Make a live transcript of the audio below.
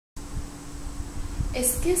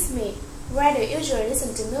Excuse me, where do you usually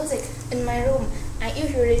listen to music? In my room. I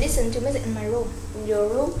usually listen to music in my room. In your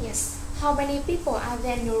room? Yes. How many people are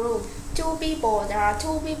there in your room? 2 people. There are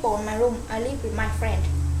 2 people in my room. I live with my friend.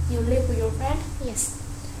 You live with your friend? Yes.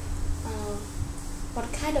 What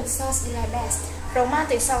kind of songs do you like best?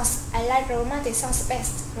 Romantic songs. I like romantic songs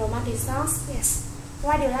best. Romantic songs? Yes.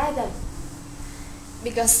 Why do you like them?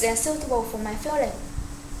 Because they are suitable for my feeling.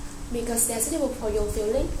 Because they are suitable for your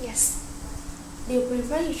feeling? Yes. Do you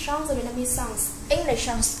prefer English songs or Vietnamese songs? English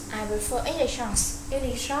songs. I prefer English songs.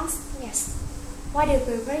 English songs? Yes. Why do you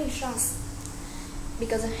prefer English songs?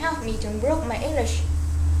 Because it helps me to improve my English.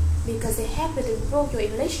 Because they help you to improve your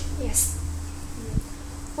English? Yes.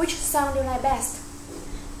 Which song do you like best?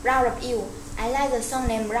 Proud of You. I like the song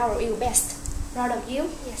named Proud of You best. Proud of You?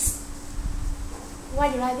 Yes. Why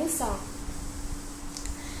do you like this song?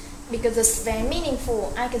 Because it's very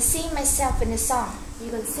meaningful. I can see myself in the song. You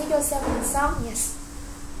can see yourself in the song? Yes.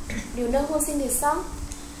 Do you know who sings this song?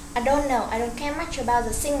 I don't know. I don't care much about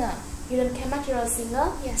the singer. You don't care much about the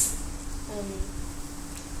singer? Yes.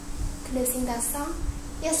 Can you sing that song?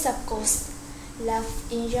 Yes, of course. Love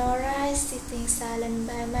in your eyes, sitting silent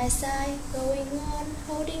by my side, going on,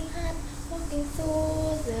 holding hand, walking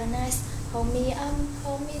through the night. Hold me up,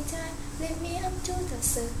 hold me tight, lift me up to the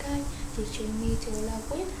sky, teaching me to love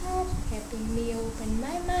with heart, helping me open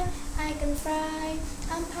my mind. I can fly,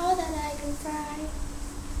 I'm proud that I can fly.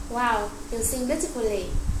 Wow, you sing beautifully.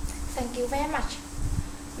 Thank you very much.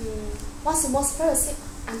 What's your most favorite singer?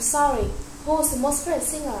 I'm sorry, who's your most favorite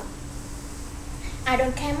singer? I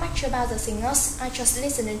don't care much about the singers, I just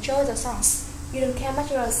listen and enjoy the songs. You don't care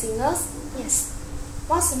much about the singers? Yes.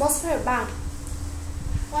 What's your most favorite band?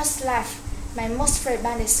 Westlife. My most favorite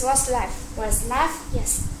band is Westlife. Westlife?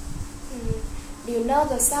 Yes. Do you know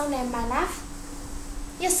the song named My Life?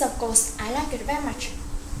 Yes, of course. I like it very much.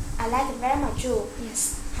 I like it very much too.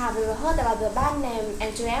 Yes. Have you ever heard about the band named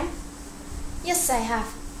M2M? Yes, I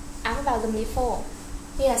have. I've heard about them before.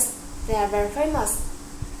 Yes, they are very famous.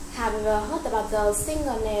 Have you ever heard about the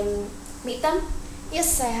singer named Mỹ Tâm?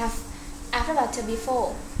 Yes, I have. I've heard about her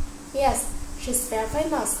before. Yes, she's very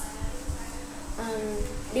famous.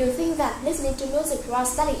 Do you think that listening to music while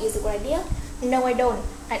studying is a good idea? No, I don't.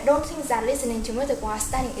 I don't think that listening to music while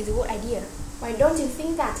studying is a good idea. Why don't you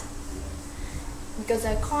think that? Because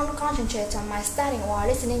I can't concentrate on my studying while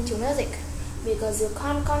listening to music. Because you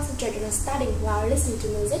can't concentrate on studying while listening to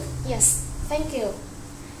music? Yes. Thank you.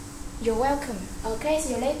 You're welcome. Okay,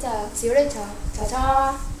 see you later. See you later.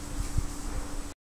 Ta-ta.